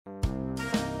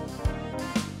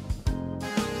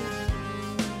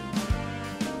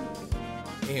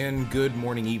And good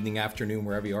morning, evening, afternoon,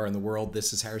 wherever you are in the world.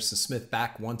 This is Harrison Smith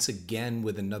back once again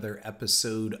with another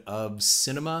episode of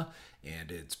Cinema. And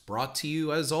it's brought to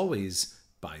you, as always,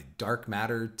 by Dark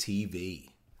Matter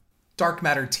TV. Dark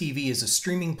Matter TV is a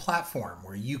streaming platform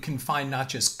where you can find not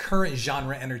just current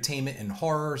genre entertainment in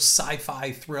horror,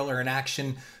 sci-fi, thriller, and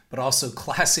action, but also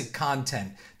classic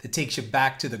content that takes you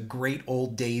back to the great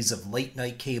old days of late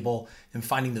night cable and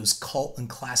finding those cult and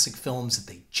classic films that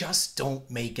they just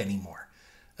don't make anymore.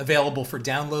 Available for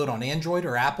download on Android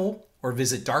or Apple, or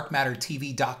visit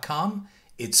darkmattertv.com.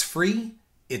 It's free,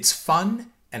 it's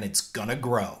fun, and it's gonna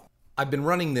grow. I've been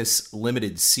running this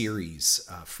limited series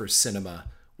for cinema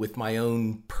with my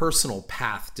own personal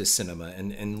path to cinema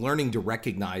and learning to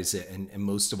recognize it and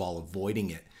most of all avoiding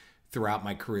it throughout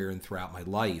my career and throughout my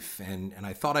life. And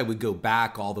I thought I would go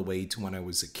back all the way to when I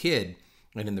was a kid.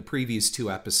 And in the previous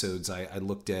two episodes, I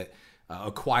looked at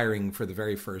acquiring for the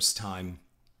very first time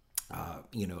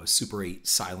a Super 8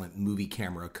 silent movie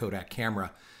camera, a Kodak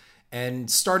camera, and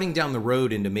starting down the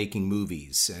road into making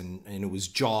movies. And it was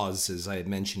Jaws, as I had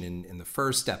mentioned in the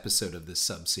first episode of this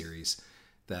sub-series,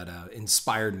 that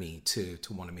inspired me to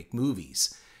want to make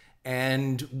movies.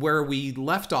 And where we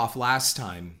left off last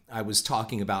time, I was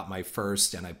talking about my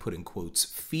first, and I put in quotes,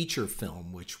 feature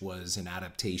film, which was an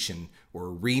adaptation or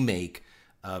a remake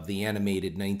of the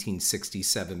animated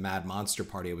 1967 Mad Monster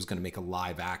Party. I was going to make a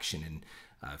live action. And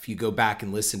if you go back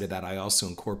and listen to that, I also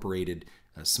incorporated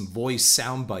some voice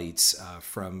sound bites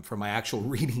from my actual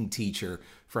reading teacher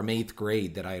from 8th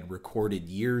grade that I had recorded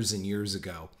years and years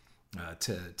ago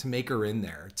to make her in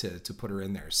there, to put her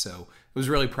in there. So I was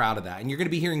really proud of that. And you're going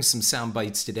to be hearing some sound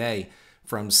bites today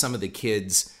from some of the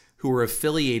kids who were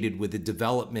affiliated with the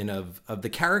development of the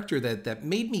character that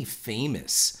made me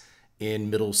famous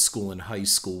in middle school and high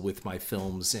school with my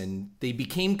films. And they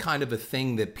became kind of a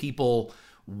thing that people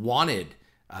wanted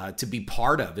to be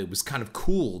part of. It was kind of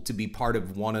cool to be part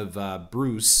of one of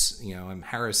Bruce, I'm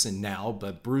Harrison now,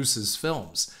 but Bruce's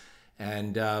films.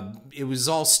 And it was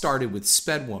all started with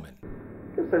Sped Woman.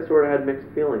 I guess I sort of had mixed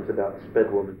feelings about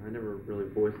Sped Woman. I never really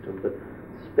voiced them, but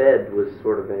Sped was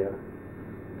sort of a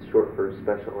short for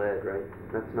special ed, right?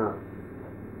 That's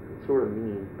sort of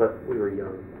mean, but we were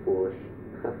young, foolish.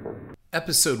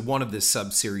 Episode 1 of this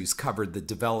sub-series covered the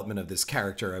development of this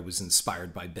character. I was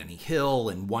inspired by Benny Hill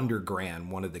and Wonder Gran,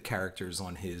 one of the characters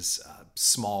on his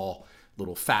small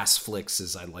little fast flicks,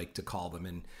 as I like to call them.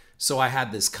 And so I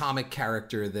had this comic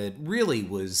character that really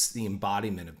was the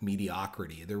embodiment of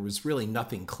mediocrity. There was really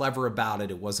nothing clever about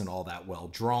it. It wasn't all that well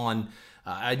drawn.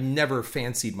 I never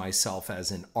fancied myself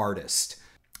as an artist.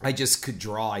 I just could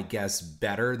draw, I guess,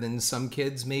 better than some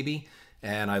kids maybe.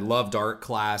 And I loved art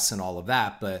class and all of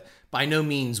that, but by no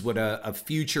means would a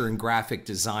future in graphic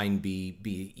design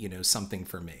be something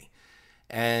for me.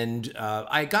 And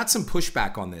I got some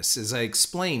pushback on this. As I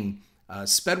explained,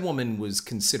 Sped Woman was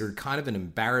considered kind of an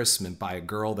embarrassment by a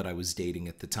girl that I was dating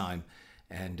at the time.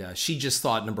 And she just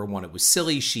thought, number one, it was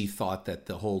silly. She thought that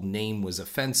the whole name was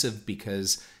offensive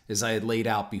because, as I had laid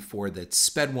out before, that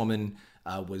Sped Woman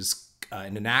was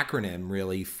an acronym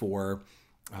really for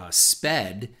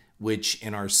SPED, which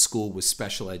in our school was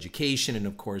special education, and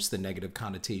of course the negative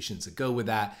connotations that go with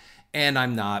that. And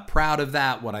I'm not proud of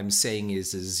that. What I'm saying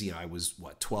is I was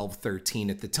 12,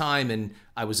 13 at the time, and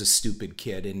I was a stupid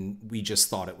kid, and we just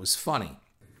thought it was funny.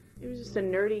 It was just a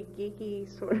nerdy, geeky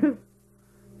sort of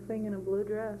thing in a blue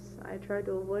dress. I tried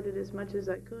to avoid it as much as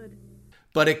I could.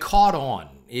 But it caught on.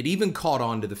 It even caught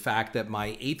on to the fact that my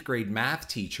 8th grade math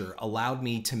teacher allowed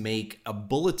me to make a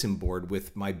bulletin board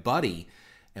with my buddy,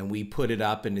 and we put it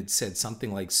up, and it said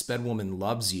something like, Sped Woman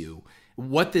loves you.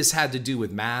 What this had to do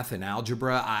with math and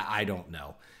algebra, I don't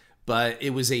know. But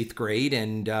it was 8th grade,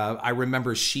 and I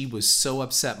remember she was so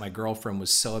upset, my girlfriend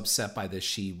was so upset by this,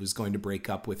 she was going to break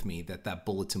up with me, that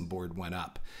bulletin board went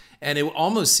up. And it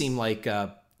almost seemed like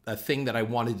a thing that I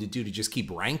wanted to do to just keep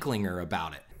rankling her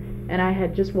about it. And I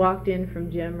had just walked in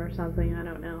from gym or something, I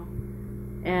don't know.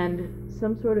 And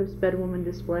some sort of Sped Woman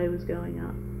display was going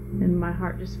up. And my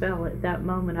heart just fell. At that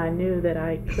moment, I knew that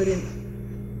I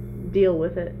couldn't deal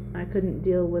with it. I couldn't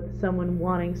deal with someone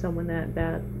wanting something that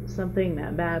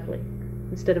badly,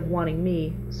 instead of wanting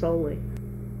me solely.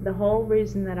 The whole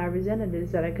reason that I resented it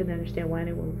is that I couldn't understand why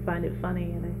anyone would find it funny,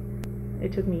 and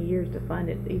it took me years to find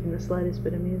it even the slightest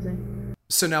bit amusing.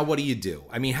 So now what do you do?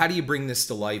 I mean, how do you bring this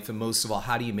to life? And most of all,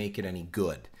 how do you make it any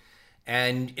good?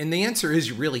 And the answer is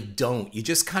you really don't. You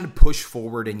just kind of push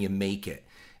forward and you make it.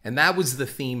 And that was the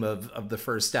theme of the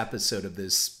first episode of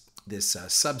this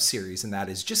sub-series, and that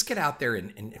is just get out there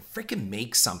and freaking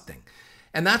make something.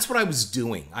 And that's what I was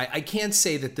doing. I can't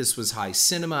say that this was high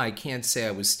cinema. I can't say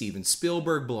I was Steven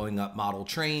Spielberg blowing up model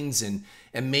trains and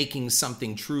making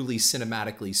something truly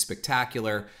cinematically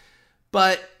spectacular.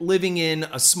 But living in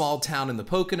a small town in the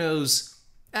Poconos,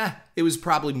 it was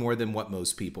probably more than what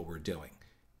most people were doing.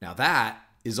 Now that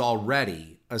is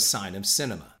already a sign of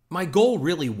cinema. My goal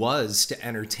really was to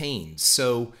entertain,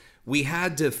 so we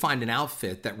had to find an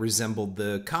outfit that resembled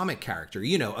the comic character.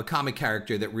 You know, a comic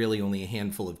character that really only a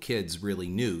handful of kids really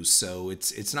knew. So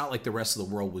it's not like the rest of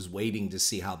the world was waiting to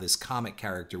see how this comic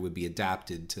character would be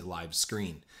adapted to live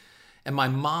screen. And my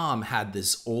mom had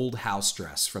this old house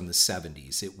dress from the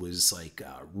 70s. It was like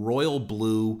royal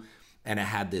blue, and it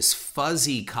had this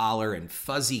fuzzy collar and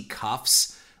fuzzy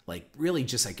cuffs, like really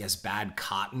just, I guess, bad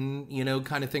cotton, you know,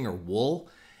 kind of thing, or wool.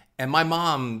 And my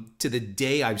mom, to the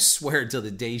day, I swear, till the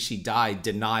day she died,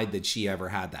 denied that she ever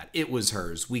had that. It was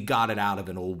hers. We got it out of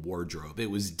an old wardrobe.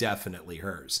 It was definitely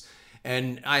hers.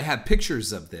 And I have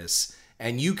pictures of this,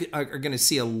 and you are going to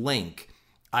see a link.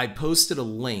 I posted a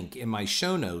link in my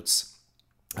show notes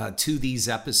to these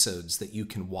episodes that you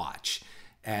can watch.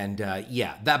 And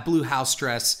that blue house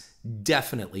dress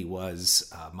definitely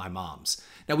was my mom's.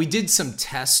 Now, we did some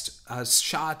test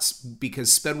shots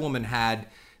because Spedwoman had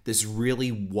this really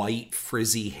white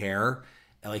frizzy hair,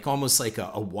 like almost like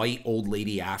a white old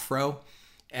lady afro.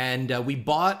 And we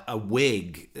bought a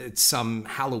wig at some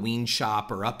Halloween shop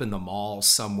or up in the mall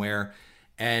somewhere.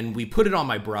 And we put it on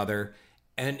my brother.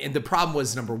 And the problem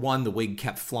was, number one, the wig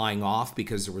kept flying off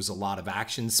because there was a lot of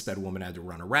action. Spedwoman had to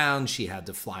run around. She had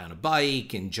to fly on a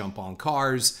bike and jump on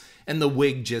cars. And the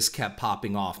wig just kept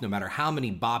popping off. No matter how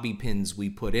many bobby pins we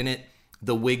put in it,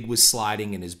 the wig was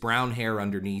sliding and his brown hair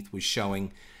underneath was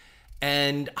showing.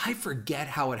 And I forget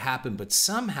how it happened, but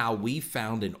somehow we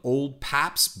found an old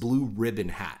Pabst Blue Ribbon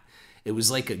hat. It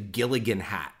was like a Gilligan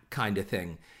hat kind of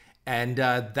thing. And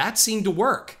that seemed to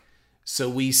work. So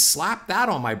we slapped that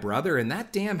on my brother, and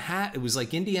that damn hat, it was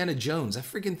like Indiana Jones. That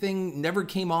freaking thing never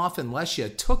came off unless you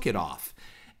took it off.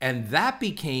 And that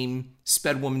became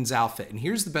Spedwoman's outfit. And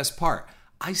here's the best part.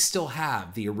 I still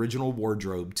have the original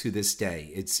wardrobe to this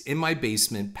day. It's in my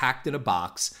basement, packed in a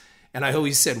box. And I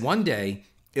always said one day,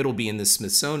 it'll be in the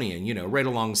Smithsonian, you know, right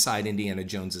alongside Indiana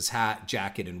Jones's hat,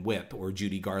 jacket, and whip, or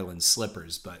Judy Garland's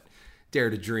slippers, but dare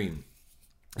to dream.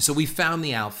 So we found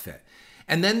the outfit.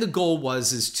 And then the goal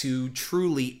is to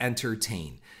truly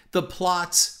entertain. The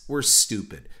plots were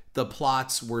stupid. The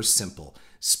plots were simple.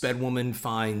 Spedwoman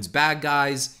finds bad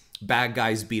guys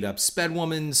beat up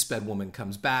Spedwoman. Spedwoman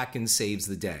comes back and saves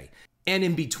the day. And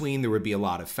in between, there would be a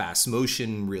lot of fast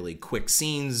motion, really quick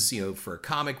scenes, you know, for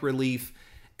comic relief.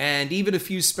 And even a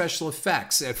few special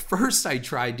effects. At first, I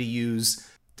tried to use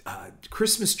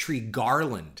Christmas tree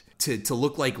garland to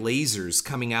look like lasers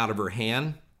coming out of her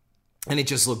hand. And it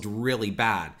just looked really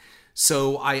bad.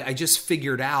 So I just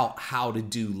figured out how to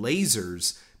do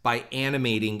lasers by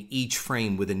animating each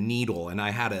frame with a needle. And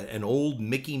I had an old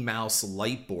Mickey Mouse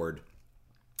light board.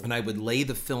 And I would lay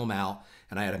the film out.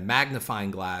 And I had a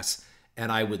magnifying glass.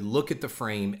 And I would look at the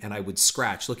frame and I would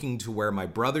scratch, looking to where my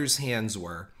brother's hands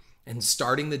were. And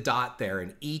starting the dot there,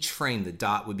 in each frame, the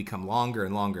dot would become longer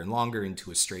and longer and longer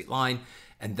into a straight line.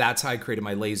 And that's how I created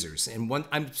my lasers. And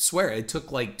I swear, it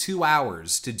took like 2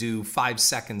 hours to do 5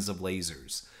 seconds of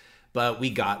lasers. But we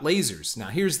got lasers. Now,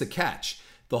 here's the catch.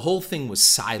 The whole thing was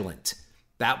silent.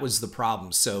 That was the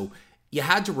problem. So you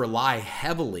had to rely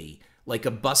heavily, like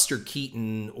a Buster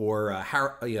Keaton or a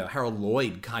Harold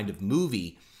Lloyd kind of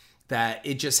movie, that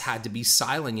it just had to be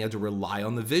silent. You had to rely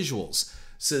on the visuals.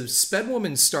 So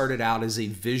Spedwoman started out as a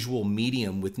visual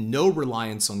medium with no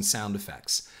reliance on sound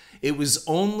effects. It was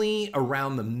only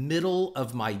around the middle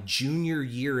of my junior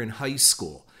year in high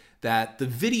school that the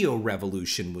video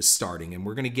revolution was starting, and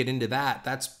we're going to get into that.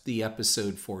 That's the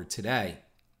episode for today.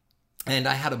 And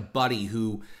I had a buddy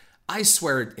who, I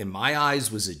swear, in my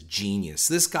eyes, was a genius.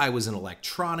 This guy was in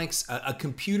electronics, a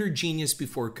computer genius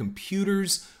before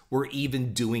computers were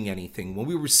even doing anything. When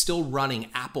we were still running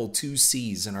Apple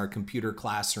IICs in our computer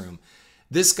classroom,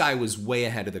 this guy was way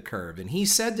ahead of the curve. And he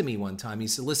said to me one time, he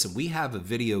said, listen, we have a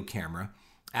video camera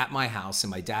at my house in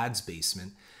my dad's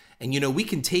basement. And, you know, we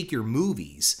can take your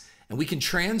movies and we can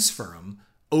transfer them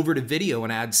over to video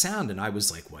and add sound. And I was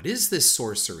like, what is this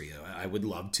sorcery? I would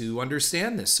love to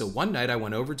understand this. So one night I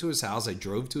went over to his house. I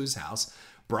drove to his house,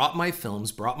 brought my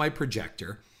films, brought my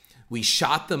projector. We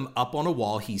shot them up on a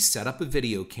wall. He set up a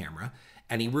video camera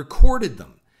and he recorded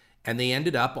them. And they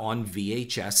ended up on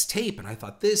VHS tape. And I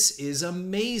thought, this is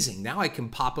amazing. Now I can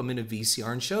pop them in a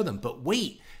VCR and show them. But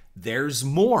wait, there's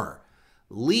more.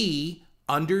 Lee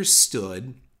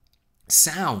understood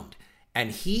sound.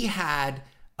 And he had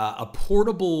a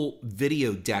portable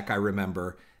video deck, I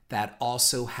remember, that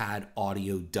also had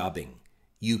audio dubbing.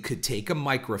 You could take a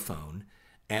microphone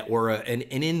or an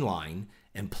inline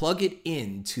and plug it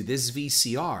into this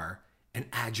VCR and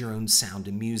add your own sound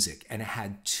and music. And it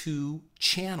had 2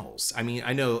 channels. I mean,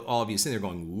 I know all of you sitting there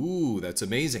going, ooh, that's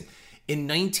amazing. In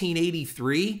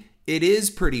 1983, it is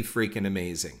pretty freaking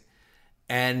amazing.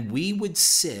 And we would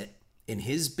sit in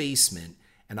his basement,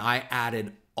 and I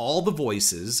added all the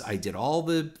voices. I did all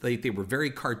they were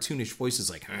very cartoonish voices,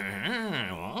 like,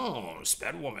 oh,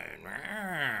 Sped Woman.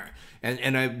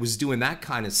 And I was doing that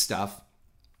kind of stuff.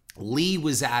 Lee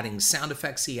was adding sound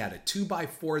effects. He had a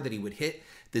 2x4 that he would hit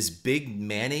this big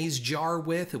mayonnaise jar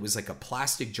with. It was like a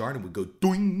plastic jar, and it would go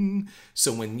doing.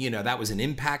 So when, that was an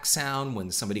impact sound,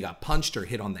 when somebody got punched or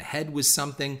hit on the head with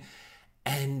something.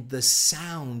 And the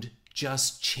sound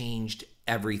just changed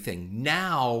everything.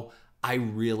 Now I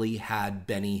really had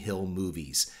Benny Hill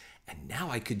movies. And now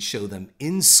I could show them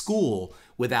in school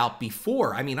without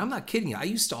before. I mean, I'm not kidding you. I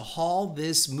used to haul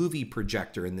this movie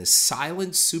projector in this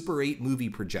silent Super 8 movie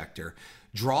projector,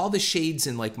 draw the shades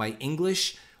in like my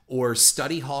English or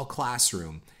study hall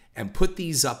classroom, and put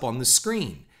these up on the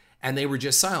screen. And they were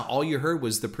just silent. All you heard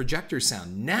was the projector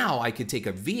sound. Now I could take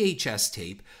a VHS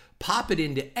tape, pop it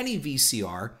into any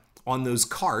VCR on those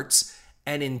carts,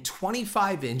 and in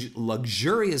 25-inch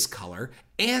luxurious color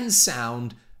and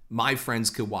sound, my friends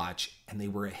could watch, and they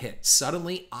were a hit.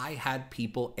 Suddenly, I had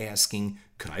people asking,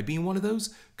 could I be in one of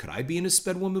those? Could I be in a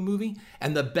Sped Woman movie?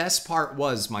 And the best part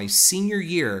was, my senior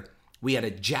year, we had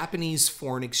a Japanese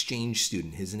foreign exchange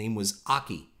student. His name was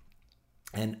Aki.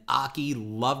 And Aki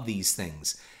loved these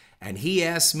things. And he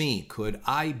asked me, could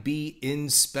I be in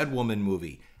Sped Woman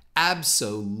movie?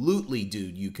 Absolutely,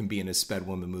 dude, you can be in a Sped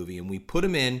Woman movie. And we put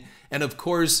him in. And of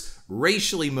course,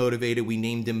 racially motivated, we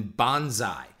named him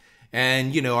Banzai.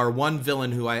 And, our one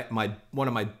villain one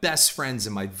of my best friends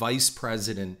and my vice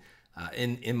president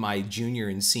in my junior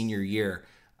and senior year,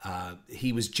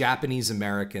 he was Japanese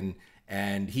American,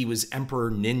 and he was Emperor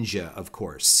Ninja, of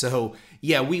course. So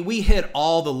yeah, we hit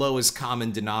all the lowest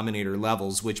common denominator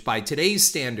levels, which by today's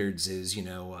standards is,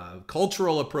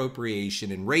 cultural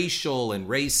appropriation and racial and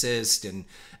racist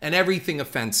and everything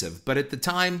offensive. But at the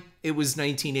time, it was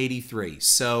 1983,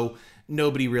 so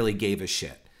nobody really gave a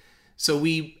shit. So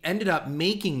we ended up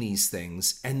making these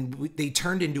things, and they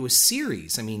turned into a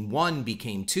series. I mean, 1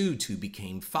 became 2, 2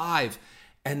 became 5,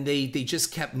 and they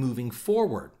just kept moving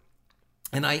forward.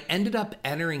 And I ended up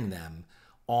entering them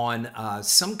on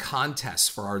some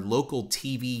contest for our local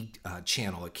TV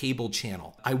channel, a cable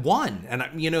channel. I won, and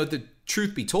the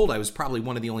truth be told, I was probably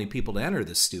one of the only people to enter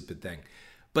this stupid thing.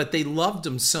 But they loved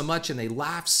them so much, and they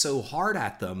laughed so hard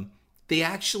at them, they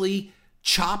actually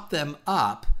chopped them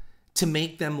up to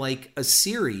make them like a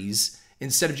series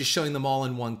instead of just showing them all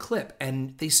in one clip.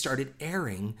 And they started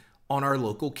airing on our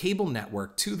local cable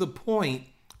network, to the point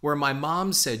where my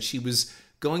mom said she was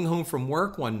going home from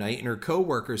work one night and her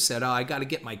coworker said, I got to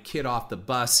get my kid off the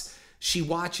bus. She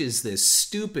watches this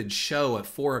stupid show at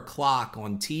 4:00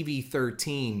 on TV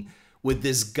 13 with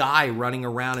this guy running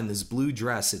around in this blue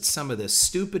dress. It's some of the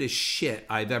stupidest shit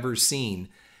I've ever seen.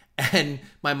 And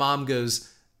my mom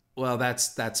goes, well,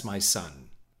 that's my son.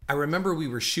 I remember we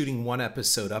were shooting one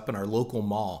episode up in our local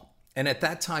mall. And at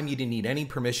that time, you didn't need any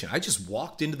permission. I just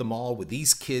walked into the mall with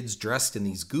these kids dressed in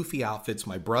these goofy outfits,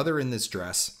 my brother in this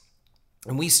dress.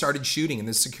 And we started shooting, and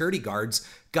the security guards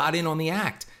got in on the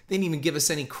act. They didn't even give us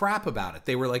any crap about it.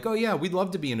 They were like, oh yeah, we'd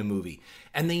love to be in a movie.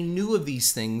 And they knew of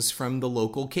these things from the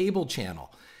local cable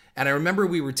channel. And I remember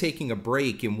we were taking a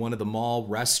break in one of the mall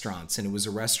restaurants, and it was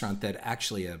a restaurant that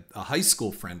actually a high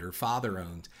school friend, her father,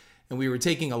 owned. And we were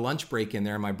taking a lunch break in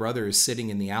there, and my brother is sitting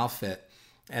in the outfit,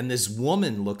 and this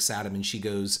woman looks at him and she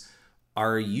goes,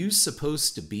 are you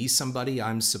supposed to be somebody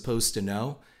I'm supposed to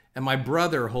know? And my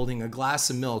brother, holding a glass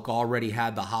of milk, already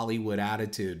had the Hollywood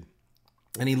attitude.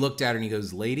 And he looked at her and he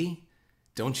goes, lady,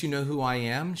 don't you know who I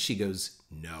am? She goes,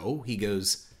 no. He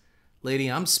goes,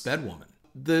 lady, I'm Sped Woman.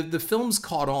 The film's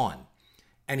caught on.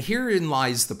 And herein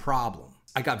lies the problem.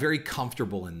 I got very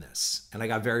comfortable in this, and I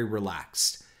got very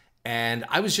relaxed. And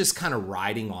I was just kind of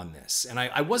riding on this. And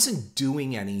I wasn't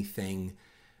doing anything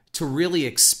to really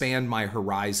expand my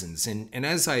horizons. And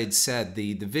as I had said,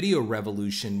 the video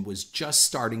revolution was just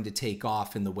starting to take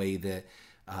off in the way that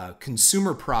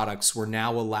consumer products were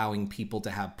now allowing people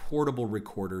to have portable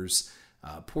recorders,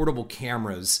 portable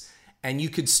cameras, and you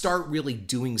could start really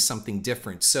doing something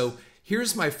different. So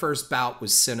here's my first bout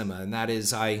with cinema, and that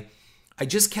is I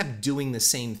just kept doing the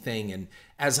same thing. And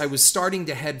as I was starting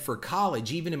to head for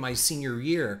college, even in my senior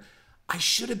year, I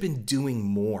should have been doing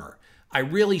more. I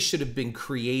really should have been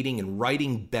creating and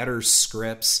writing better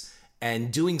scripts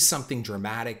and doing something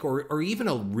dramatic or even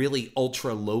a really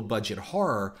ultra low budget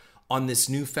horror on this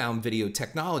newfound video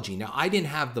technology. Now, I didn't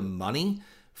have the money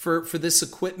for this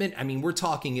equipment. I mean, we're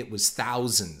talking it was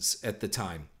thousands at the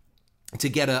time to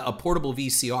get a portable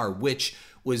VCR, which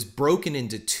was broken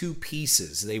into two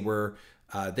pieces. They were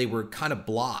kind of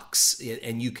blocks,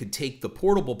 and you could take the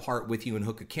portable part with you and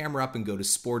hook a camera up and go to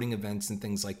sporting events and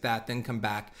things like that, then come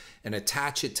back and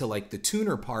attach it to like the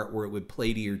tuner part where it would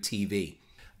play to your TV.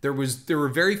 There were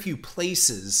very few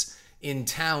places in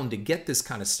town to get this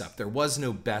kind of stuff. There was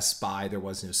no Best Buy, there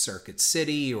was no Circuit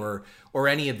City or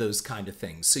any of those kind of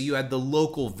things. So you had the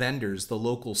local vendors, the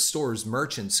local stores,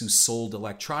 merchants who sold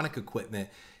electronic equipment,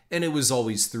 and it was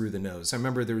always through the nose. I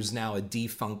remember there was now a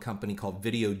defunct company called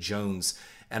Video Jones,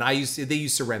 and they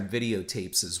used to rent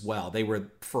videotapes as well. They were,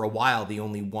 for a while, the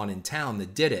only one in town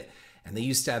that did it. And they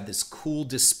used to have this cool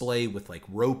display with like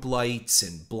rope lights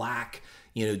and black,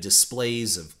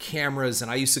 displays of cameras.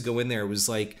 And I used to go in there. It was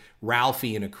like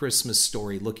Ralphie in A Christmas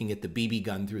Story looking at the BB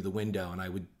gun through the window. And I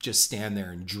would just stand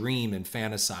there and dream and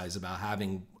fantasize about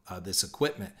having this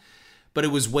equipment. But it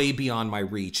was way beyond my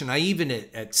reach. And I even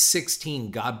at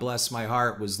 16, God bless my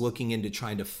heart, was looking into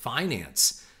trying to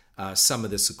finance some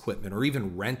of this equipment or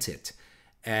even rent it.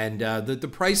 And the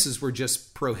prices were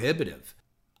just prohibitive.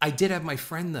 I did have my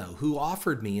friend, though, who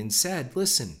offered me and said,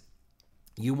 listen,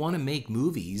 you want to make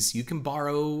movies, you can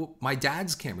borrow my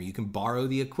dad's camera. You can borrow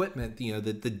the equipment,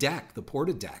 the deck, the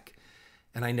Porta deck.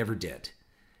 And I never did.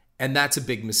 And that's a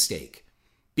big mistake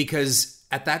because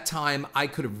at that time, I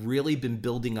could have really been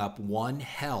building up one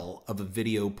hell of a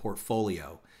video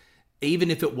portfolio,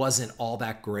 even if it wasn't all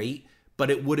that great,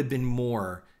 but it would have been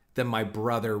more than my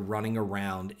brother running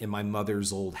around in my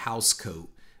mother's old house coat,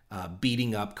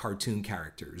 beating up cartoon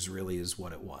characters, really is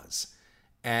what it was.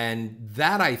 And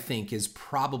that, I think, is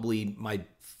probably my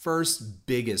first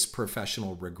biggest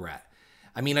professional regret.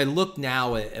 I mean, I look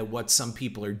now at what some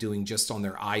people are doing just on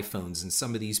their iPhones, and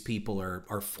some of these people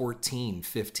are 14,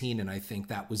 15, and I think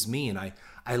that was me. And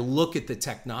I look at the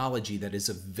technology that is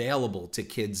available to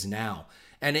kids now.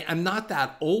 And I'm not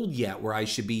that old yet where I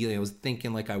should be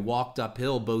thinking like I walked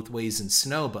uphill both ways in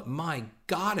snow, but my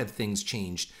God, have things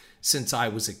changed since I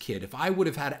was a kid. If I would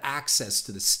have had access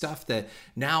to the stuff that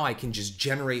now I can just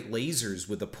generate lasers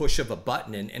with a push of a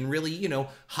button and really,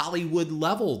 Hollywood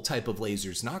level type of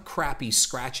lasers, not crappy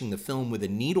scratching the film with a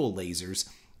needle lasers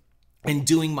and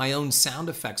doing my own sound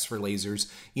effects for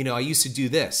lasers. I used to do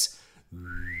this.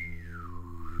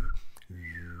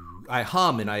 I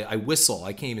hum and I whistle.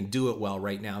 I can't even do it well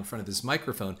right now in front of this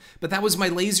microphone, but that was my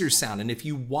laser sound. And if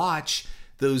you watch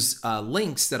those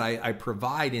links that I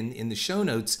provide in the show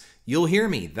notes, you'll hear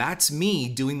me. That's me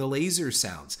doing the laser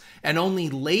sounds. And only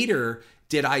later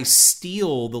did I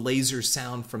steal the laser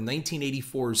sound from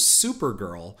 1984's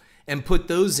Supergirl and put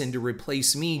those in to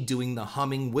replace me doing the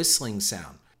humming, whistling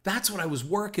sound. That's what I was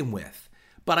working with.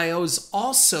 But I was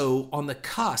also on the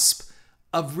cusp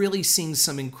of really seeing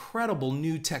some incredible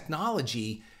new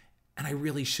technology, and I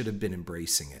really should have been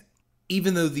embracing it.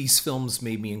 Even though these films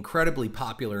made me incredibly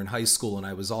popular in high school and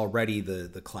I was already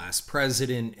the class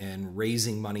president and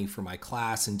raising money for my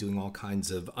class and doing all kinds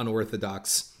of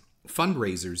unorthodox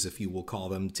fundraisers, if you will call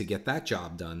them, to get that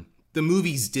job done, the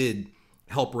movies did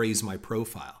help raise my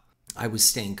profile. I was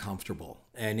staying comfortable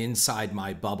and inside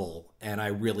my bubble, and I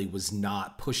really was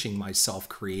not pushing myself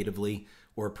creatively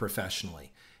or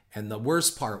professionally. And the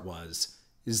worst part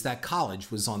is that college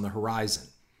was on the horizon.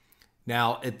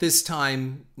 Now, at this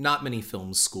time, not many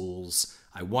film schools.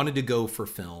 I wanted to go for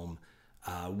film.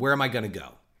 Where am I going to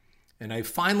go? And I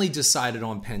finally decided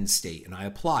on Penn State, and I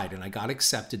applied, and I got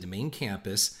accepted to main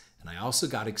campus, and I also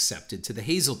got accepted to the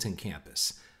Hazleton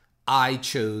campus. I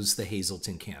chose the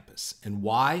Hazleton campus. And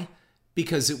why?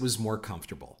 Because it was more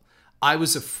comfortable. I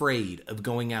was afraid of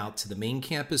going out to the main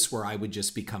campus where I would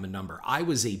just become a number. I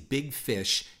was a big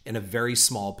fish in a very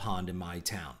small pond in my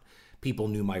town. People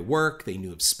knew my work. They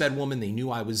knew of Spedwoman. They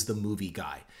knew I was the movie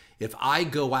guy. If I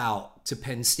go out to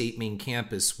Penn State main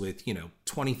campus with,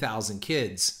 20,000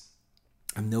 kids,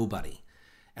 I'm nobody.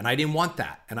 And I didn't want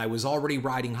that. And I was already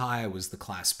riding high. I was the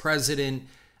class president.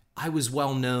 I was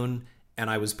well known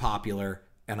and I was popular,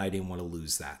 and I didn't want to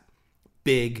lose that.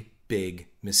 Big, big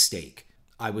mistake.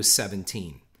 I was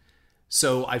 17.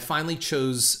 So I finally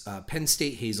chose Penn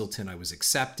State Hazleton. I was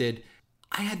accepted.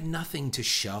 I had nothing to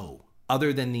show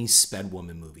other than these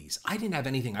Spedwoman movies. I didn't have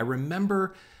anything. I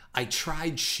remember I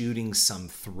tried shooting some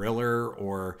thriller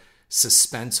or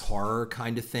suspense horror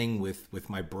kind of thing with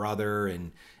my brother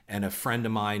and and a friend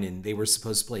of mine, and they were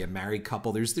supposed to play a married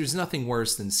couple. There's nothing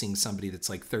worse than seeing somebody that's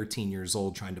like 13 years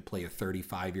old trying to play a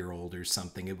 35-year-old or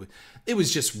something. It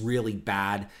was just really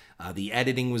bad. The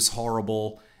editing was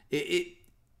horrible.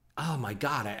 Oh my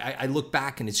God, I look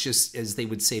back and it's just, as they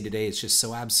would say today, it's just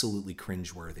so absolutely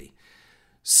cringeworthy.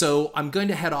 So I'm going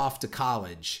to head off to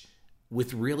college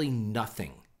with really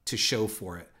nothing to show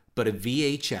for it but a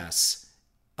VHS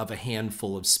of a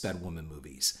handful of Sped Woman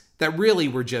movies that really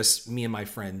were just me and my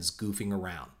friends goofing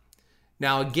around.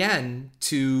 Now, again,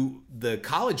 to the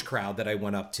college crowd that I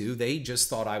went up to, they just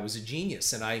thought I was a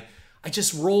genius, and I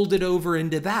just rolled it over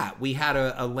into that. We had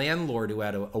a landlord who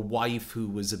had a wife who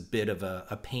was a bit of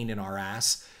a pain in our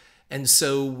ass. And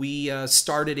so we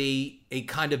started a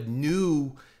kind of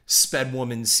new Sped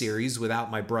Woman series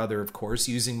without my brother, of course,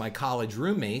 using my college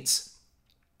roommates,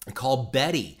 called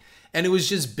Betty. And it was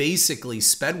just basically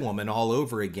Sped Woman all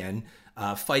over again,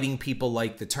 fighting people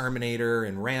like the Terminator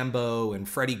and Rambo and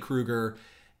Freddy Krueger.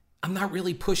 I'm not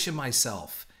really pushing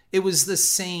myself. It was the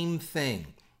same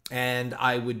thing. And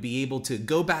I would be able to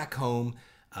go back home.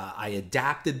 I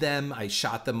adapted them. I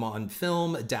shot them on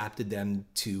film, adapted them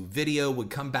to video, would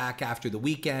come back after the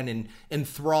weekend and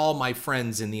enthrall my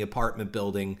friends in the apartment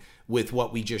building with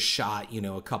what we just shot,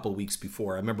 a couple weeks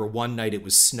before. I remember one night it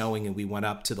was snowing and we went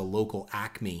up to the local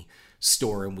Acme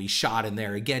store and we shot in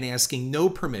there, again, asking no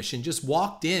permission, just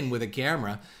walked in with a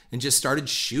camera and just started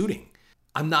shooting.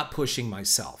 I'm not pushing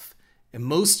myself. And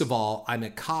most of all, I'm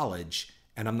at college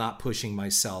and I'm not pushing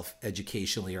myself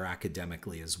educationally or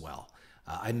academically as well.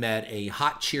 I met a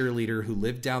hot cheerleader who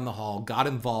lived down the hall, got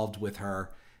involved with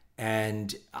her,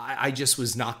 and I just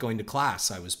was not going to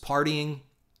class. I was partying,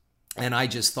 and I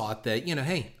just thought that,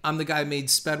 hey, I'm the guy who made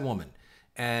Sped Woman,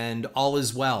 and all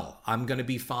is well. I'm going to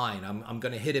be fine. I'm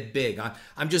going to hit it big.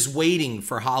 I'm just waiting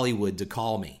for Hollywood to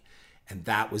call me. And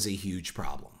that was a huge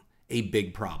problem, a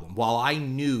big problem. While I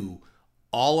knew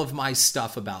all of my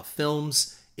stuff about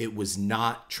films, it was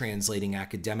not translating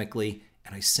academically,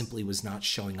 and I simply was not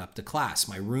showing up to class.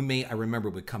 My roommate, I remember,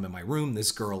 would come in my room.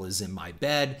 This girl is in my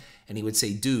bed, and he would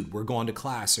say, dude, we're going to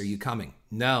class. Are you coming?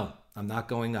 No, I'm not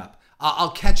going up.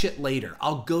 I'll catch it later.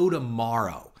 I'll go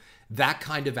tomorrow. That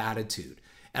kind of attitude.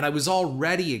 And I was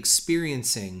already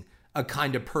experiencing a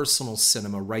kind of personal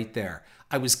cinema right there.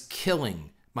 I was killing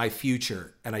my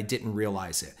future, and I didn't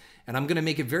realize it. And I'm going to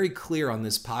make it very clear on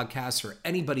this podcast for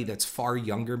anybody that's far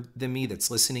younger than me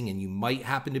that's listening, and you might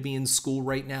happen to be in school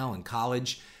right now, in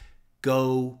college,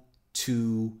 go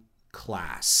to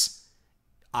class.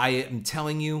 I am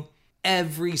telling you,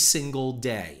 every single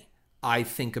day, I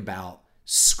think about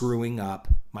screwing up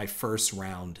my first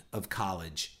round of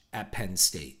college at Penn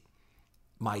State.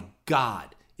 My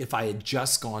God, if I had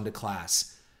just gone to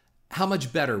class, how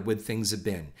much better would things have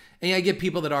been? And I get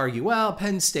people that argue, well,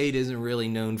 Penn State isn't really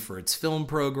known for its film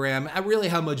program. Really,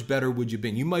 how much better would you have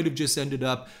been? You might have just ended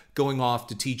up going off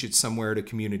to teach it somewhere at a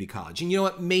community college. And you know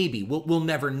what? Maybe. We'll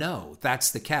never know.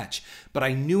 That's the catch. But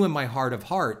I knew in my heart of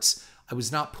hearts, I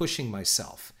was not pushing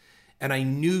myself. And I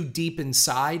knew deep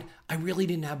inside, I really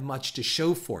didn't have much to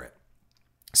show for it.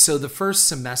 So the first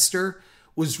semester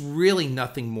was really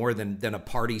nothing more than a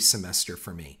party semester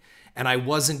for me. And I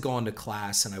wasn't going to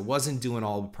class, and I wasn't doing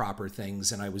all the proper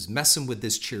things, and I was messing with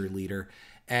this cheerleader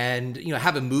and,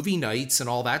 having movie nights and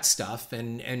all that stuff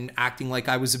and acting like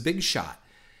I was a big shot.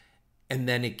 And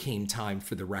then it came time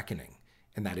for the reckoning,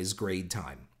 and that is grade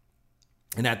time.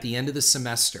 And at the end of the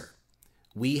semester,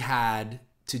 we had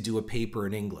to do a paper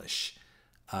in English,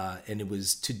 and it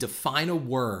was to define a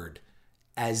word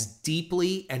as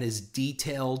deeply and as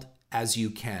detailed as you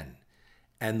can.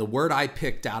 And the word I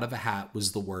picked out of a hat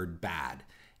was the word bad.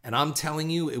 And I'm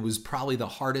telling you, it was probably the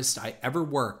hardest I ever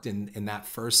worked in that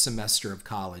first semester of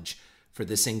college for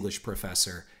this English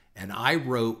professor. And I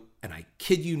wrote, and I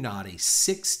kid you not, a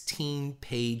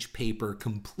 16-page paper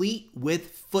complete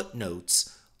with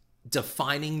footnotes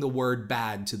defining the word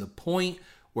bad to the point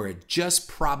where it just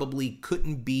probably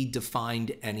couldn't be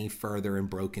defined any further and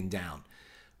broken down.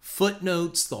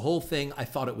 Footnotes, the whole thing. I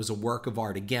thought it was a work of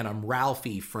art. Again, I'm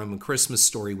Ralphie from A Christmas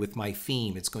Story with my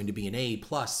theme. It's going to be an A+++++,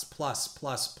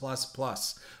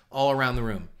 all around the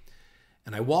room.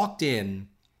 And I walked in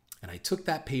and I took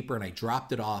that paper and I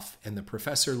dropped it off, and the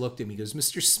professor looked at me and goes,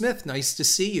 Mr. Smith, nice to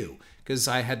see you, because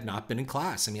I had not been in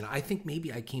class. I mean, I think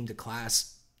maybe I came to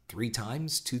class 3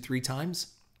 times.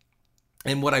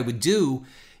 And what I would do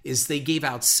is they gave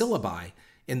out syllabi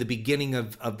in the beginning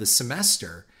of the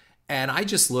semester, and I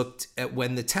just looked at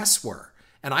when the tests were,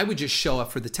 and I would just show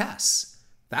up for the tests.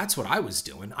 That's what I was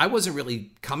doing. I wasn't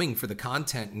really coming for the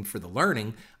content and for the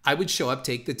learning. I would show up,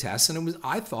 take the tests, and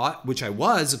I thought, which I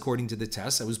was, according to the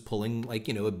tests, I was pulling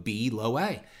a B, low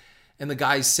A. And the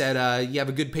guy said, you have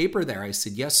a good paper there? I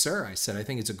said, yes, sir. I said, I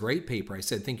think it's a great paper. I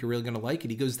said, I think you're really going to like it.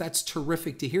 He goes, that's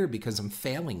terrific to hear because I'm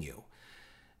failing you.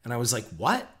 And I was like,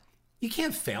 what? You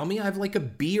can't fail me. I have like a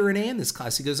B or an A in this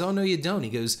class. He goes, oh, no, you don't. He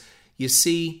goes, you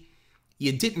see,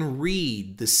 you didn't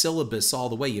read the syllabus all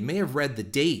the way. You may have read the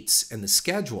dates and the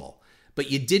schedule,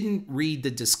 but you didn't read the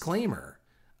disclaimer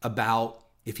about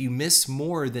if you miss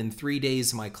more than 3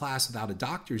 days of my class without a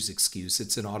doctor's excuse,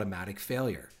 it's an automatic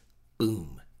failure.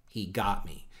 Boom. He got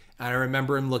me. And I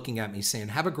remember him looking at me saying,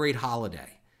 have a great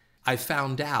holiday. I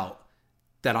found out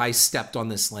that I stepped on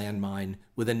this landmine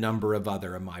with a number of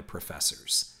other of my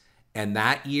professors. And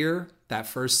that year, that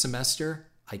first semester,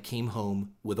 I came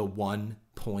home with a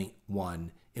 1.1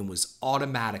 and was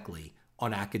automatically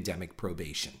on academic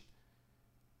probation.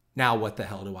 Now what the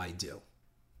hell do I do?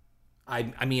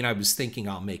 I mean, I was thinking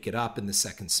I'll make it up in the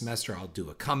second semester. I'll do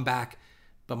a comeback,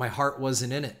 but my heart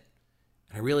wasn't in it.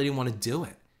 And I really didn't want to do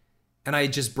it. And I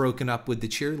had just broken up with the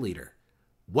cheerleader.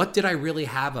 What did I really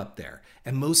have up there?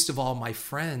 And most of all, my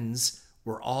friends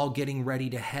were all getting ready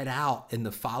to head out in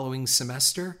the following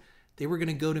semester. They were going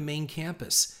to go to main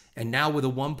campus. And now with a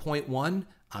 1.1,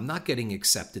 I'm not getting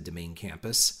accepted to main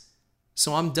campus.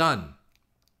 So I'm done.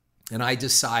 And I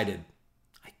decided,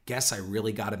 I guess I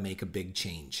really got to make a big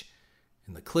change.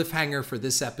 And the cliffhanger for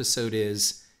this episode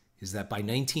is that by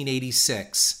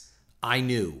 1986, I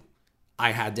knew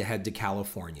I had to head to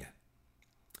California.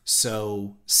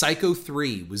 So Psycho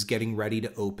 3 was getting ready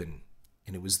to open,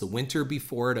 and it was the winter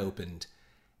before it opened,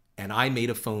 and I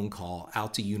made a phone call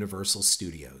out to Universal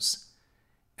Studios.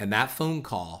 And that phone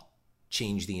call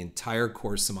changed the entire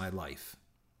course of my life.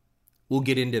 We'll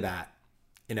get into that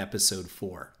in episode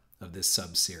 4 of this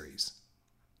sub-series.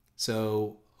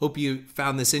 So, hope you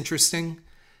found this interesting.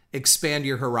 Expand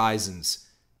your horizons.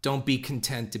 Don't be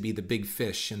content to be the big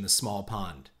fish in the small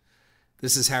pond.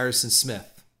 This is Harrison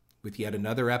Smith with yet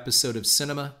another episode of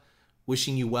Cinema,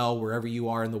 wishing you well wherever you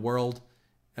are in the world,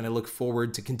 and I look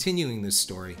forward to continuing this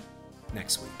story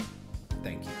next week.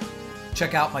 Thank you.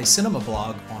 Check out my cinema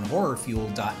blog on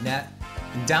horrorfuel.net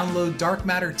and download Dark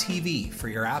Matter TV for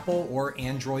your Apple or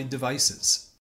Android devices.